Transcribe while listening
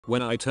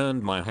When I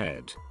turned my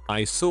head,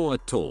 I saw a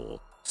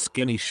tall,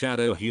 skinny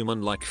shadow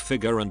human-like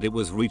figure and it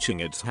was reaching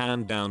its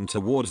hand down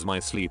towards my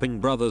sleeping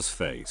brother's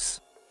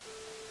face.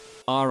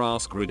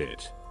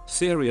 AskReddit.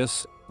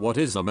 Serious, what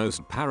is the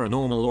most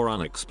paranormal or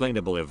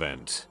unexplainable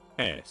event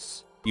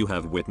you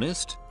have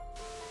witnessed?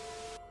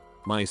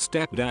 My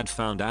stepdad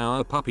found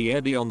our puppy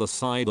Eddie on the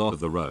side of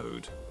the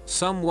road.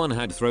 Someone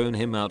had thrown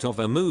him out of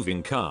a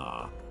moving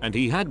car, and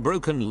he had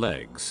broken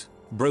legs,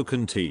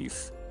 broken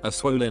teeth, a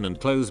swollen and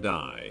closed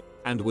eye,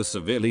 and was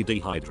severely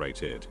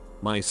dehydrated.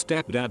 My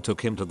stepdad took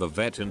him to the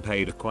vet and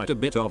paid quite a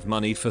bit of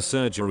money for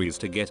surgeries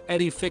to get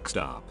Eddie fixed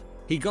up.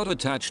 He got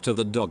attached to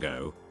the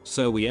doggo,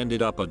 so we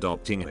ended up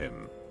adopting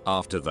him.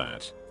 After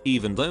that,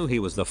 even though he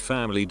was the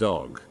family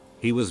dog,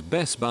 he was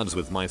best buds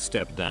with my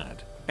stepdad.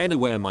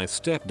 Anywhere my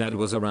stepdad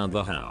was around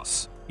the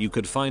house, you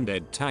could find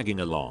Ed tagging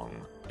along.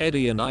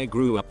 Eddie and I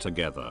grew up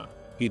together.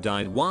 He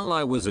died while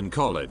I was in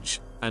college,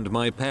 and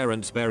my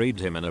parents buried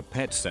him in a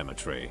pet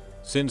cemetery.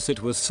 Since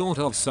it was sort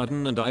of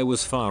sudden and I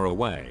was far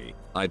away,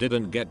 I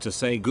didn't get to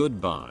say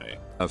goodbye.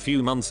 A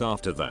few months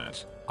after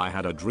that, I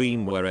had a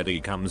dream where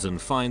Eddie comes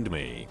and find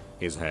me.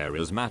 His hair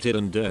is matted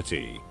and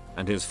dirty,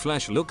 and his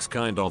flesh looks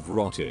kind of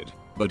rotted,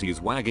 but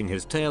he's wagging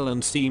his tail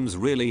and seems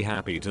really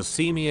happy to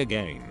see me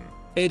again.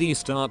 Eddie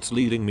starts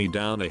leading me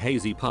down a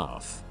hazy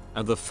path,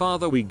 and the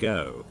farther we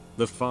go,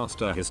 the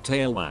faster his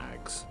tail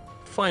wags.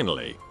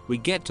 Finally, we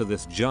get to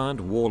this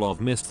giant wall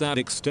of mist that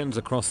extends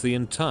across the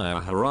entire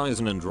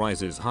horizon and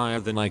rises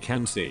higher than I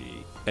can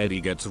see.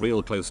 Eddie gets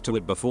real close to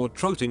it before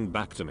trotting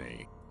back to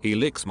me. He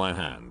licks my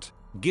hand,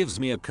 gives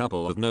me a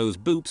couple of nose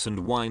boops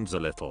and whines a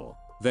little.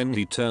 Then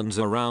he turns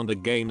around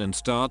again and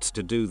starts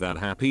to do that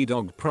happy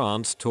dog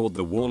prance toward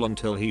the wall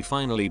until he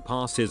finally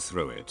passes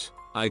through it.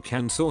 I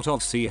can sort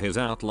of see his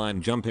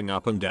outline jumping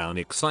up and down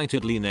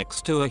excitedly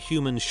next to a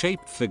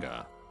human-shaped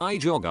figure. I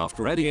jog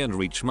after Eddie and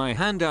reach my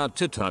hand out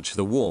to touch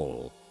the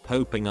wall,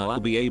 hoping I'll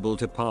be able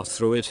to pass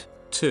through it,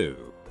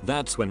 too.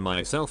 That's when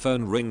my cell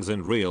phone rings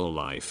in real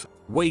life,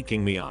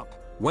 waking me up.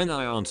 When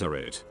I answer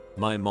it,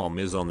 my mom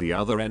is on the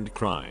other end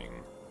crying.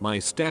 My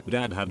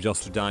stepdad had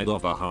just died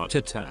of a heart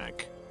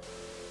attack.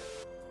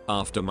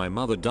 After my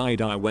mother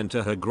died, I went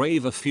to her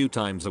grave a few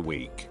times a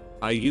week.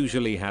 I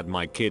usually had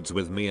my kids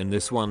with me, and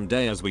this one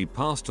day as we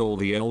passed all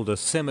the older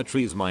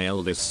cemeteries, my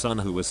eldest son,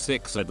 who was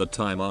 6 at the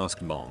time,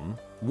 asked Mom,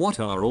 "What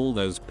are all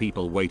those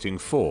people waiting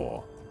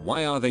for?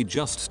 Why are they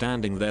just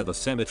standing there?" The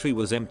cemetery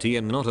was empty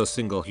and not a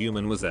single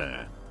human was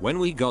there. When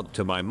we got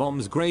to my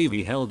mom's grave,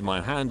 he held my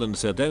hand and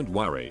said, "Don't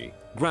worry.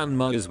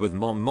 Grandma is with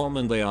mom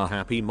and they are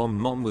happy."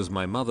 Mom was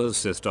my mother's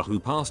sister who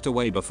passed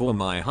away before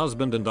my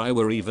husband and I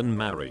were even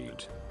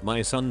married.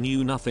 My son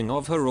knew nothing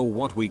of her or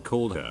what we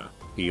called her.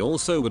 He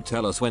also would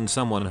tell us when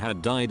someone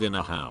had died in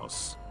a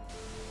house.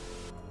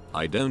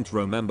 I don't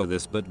remember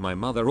this, but my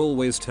mother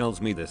always tells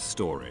me this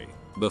story.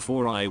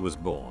 Before I was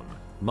born,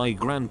 my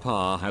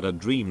grandpa had a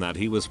dream that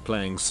he was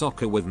playing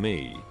soccer with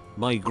me.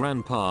 My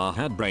grandpa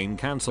had brain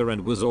cancer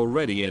and was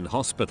already in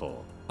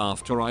hospital.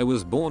 After I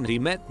was born, he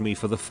met me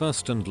for the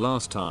first and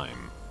last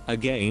time.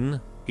 Again,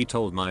 he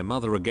told my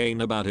mother again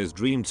about his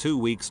dream. 2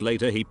 weeks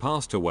later, he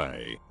passed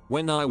away.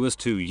 When I was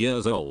 2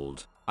 years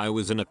old, I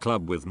was in a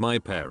club with my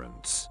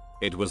parents.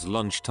 It was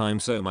lunchtime,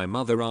 so my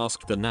mother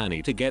asked the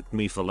nanny to get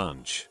me for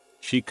lunch.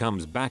 She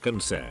comes back and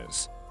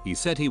says, "He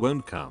said he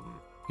won't come.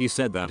 He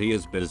said that he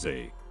is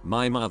busy."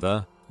 My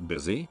mother,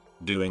 "Busy?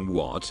 Doing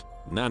what?"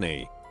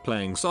 "Nanny,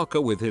 playing soccer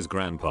with his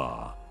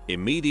grandpa."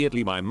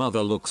 Immediately my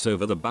mother looks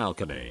over the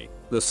balcony,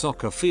 the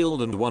soccer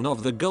field, and one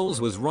of the goals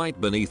was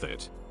right beneath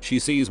it. She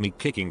sees me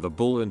kicking the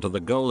ball into the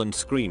goal and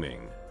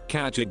screaming,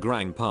 "Catch it,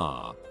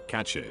 grandpa,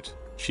 catch it."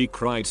 She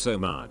cried so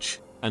much,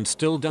 and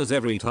still does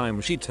every time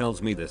she tells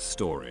me this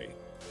story.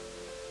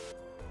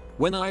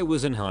 When I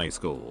was in high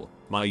school,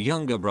 my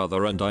younger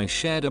brother and I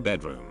shared a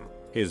bedroom.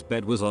 His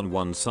bed was on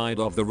one side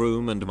of the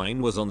room and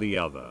mine was on the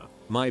other.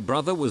 My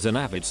brother was an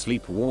avid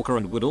sleepwalker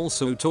and would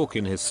also talk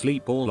in his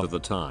sleep all of the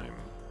time.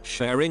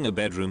 Sharing a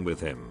bedroom with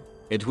him,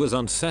 it was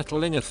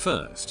unsettling at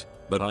first,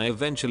 but I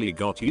eventually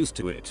got used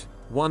to it.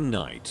 One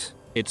night,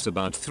 it's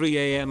about 3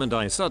 AM and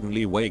I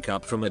suddenly wake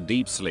up from a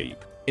deep sleep,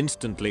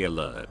 instantly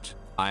alert.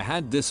 I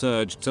had this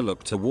urge to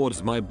look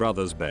towards my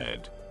brother's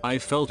bed. I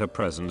felt a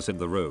presence in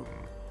the room.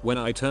 When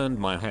I turned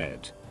my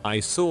head, I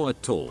saw a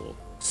tall,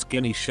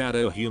 skinny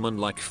shadow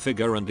human-like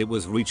figure and it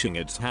was reaching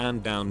its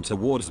hand down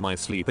towards my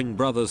sleeping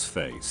brother's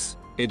face.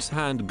 Its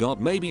hand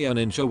got maybe an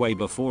inch away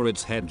before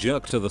its head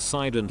jerked to the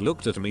side and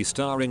looked at me,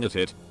 staring at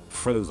it,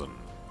 frozen.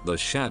 The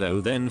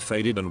shadow then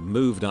faded and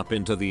moved up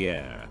into the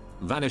air,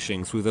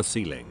 vanishing through the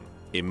ceiling.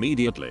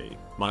 Immediately,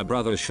 my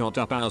brother shot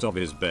up out of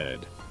his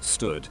bed,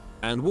 stood,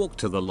 and walked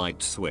to the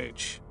light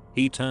switch.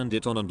 He turned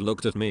it on and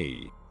looked at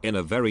me. In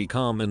a very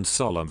calm and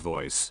solemn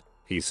voice,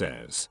 he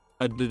says,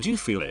 "Did you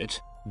feel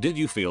it? Did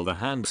you feel the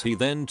hands?" He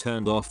then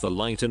turned off the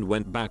light and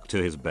went back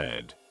to his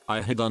bed.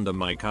 I hid under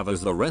my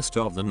covers the rest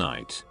of the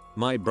night.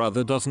 My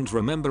brother doesn't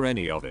remember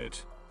any of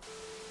it.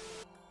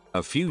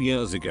 A few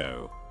years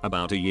ago,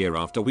 about a year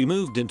after we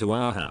moved into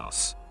our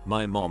house,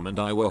 my mom and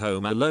I were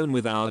home alone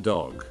with our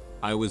dog.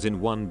 I was in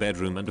one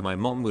bedroom and my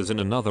mom was in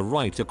another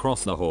right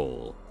across the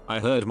hall. I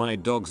heard my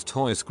dog's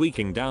toy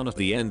squeaking down at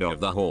the end of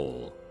the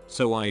hall,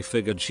 so I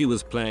figured she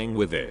was playing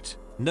with it.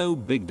 No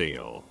big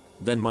deal.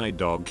 Then my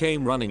dog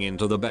came running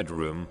into the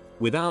bedroom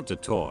without a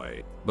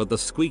toy, but the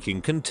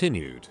squeaking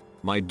continued.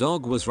 My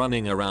dog was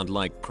running around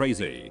like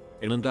crazy,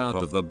 in and out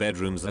of the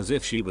bedrooms as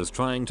if she was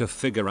trying to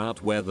figure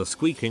out where the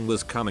squeaking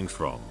was coming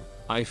from.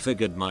 I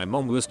figured my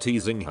mom was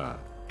teasing her,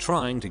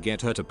 trying to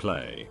get her to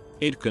play.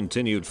 It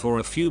continued for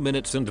a few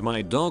minutes and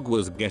my dog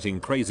was getting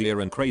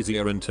crazier and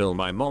crazier until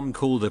my mom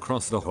called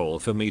across the hall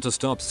for me to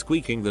stop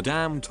squeaking the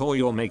damn toy,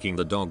 you're making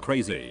the dog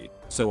crazy.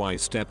 So I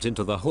stepped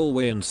into the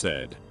hallway and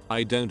said,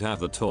 I don't have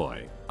the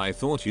toy. I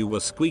thought you were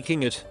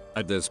squeaking it.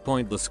 At this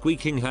point the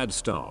squeaking had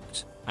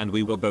stopped, and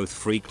we were both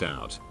freaked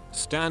out,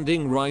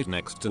 standing right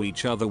next to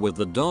each other with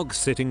the dog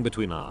sitting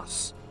between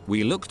us.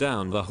 We looked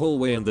down the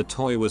hallway and the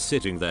toy was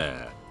sitting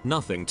there,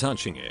 nothing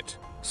touching it.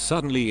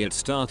 Suddenly it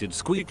started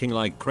squeaking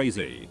like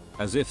crazy,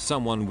 as if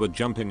someone were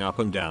jumping up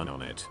and down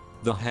on it.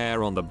 The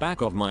hair on the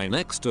back of my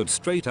neck stood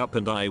straight up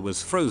and I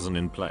was frozen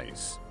in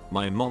place.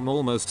 My mom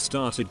almost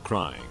started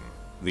crying.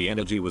 The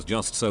energy was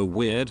just so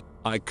weird,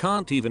 I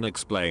can't even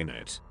explain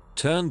it.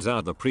 Turns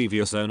out the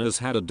previous owners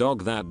had a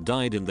dog that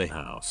died in the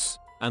house,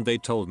 and they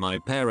told my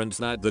parents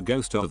that the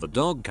ghost of the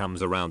dog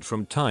comes around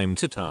from time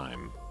to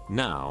time.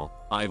 Now,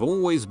 I've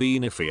always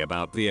been iffy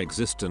about the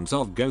existence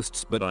of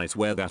ghosts, but I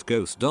swear that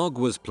ghost dog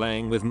was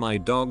playing with my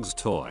dog's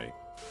toy.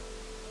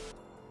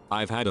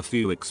 I've had a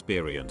few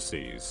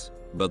experiences,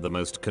 but the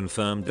most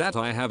confirmed that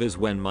I have is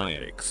when my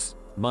ex,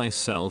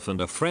 myself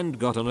and a friend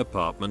got an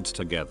apartment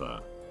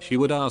together. She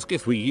would ask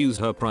if we used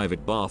her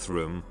private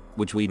bathroom,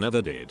 which we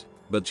never did,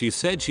 but she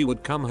said she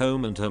would come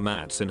home and her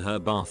mats in her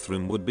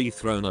bathroom would be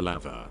thrown a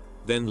lava.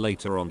 Then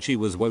later on she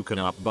was woken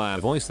up by a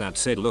voice that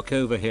said look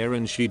over here,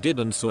 and she did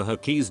and saw her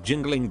keys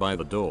jingling by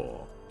the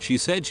door. She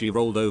said she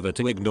rolled over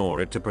to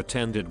ignore it to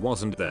pretend it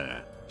wasn't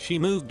there. She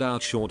moved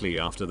out shortly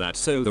after that,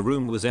 so the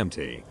room was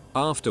empty.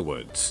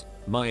 Afterwards,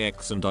 my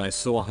ex and I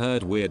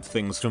heard weird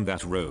things from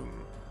that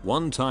room.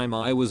 One time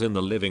I was in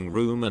the living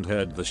room and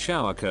heard the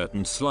shower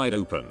curtain slide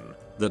open.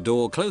 The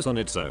door closed on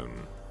its own.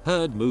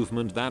 Heard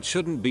movement that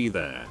shouldn't be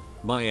there.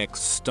 My ex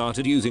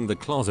started using the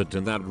closet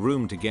in that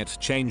room to get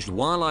changed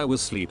while I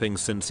was sleeping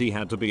since he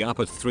had to be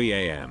up at 3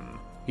 AM.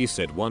 He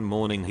said one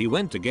morning he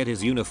went to get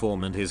his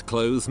uniform and his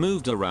clothes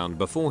moved around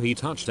before he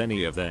touched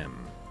any of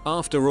them.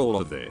 After all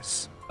of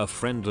this, a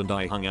friend and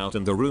I hung out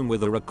in the room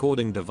with a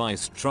recording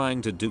device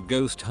trying to do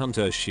ghost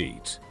hunter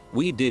sheet.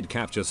 We did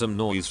capture some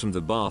noise from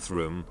the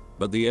bathroom,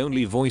 but the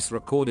only voice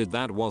recorded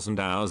that wasn't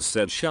ours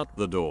said shut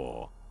the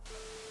door.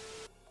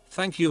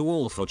 Thank you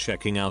all for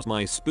checking out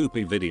my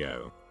spoopy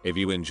video. If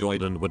you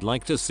enjoyed and would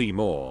like to see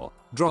more,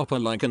 drop a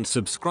like and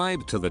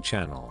subscribe to the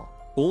channel.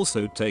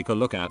 Also take a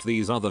look at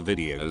these other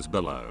videos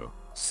below.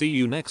 See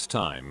you next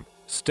time.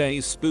 Stay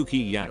spooky,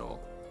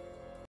 y'all.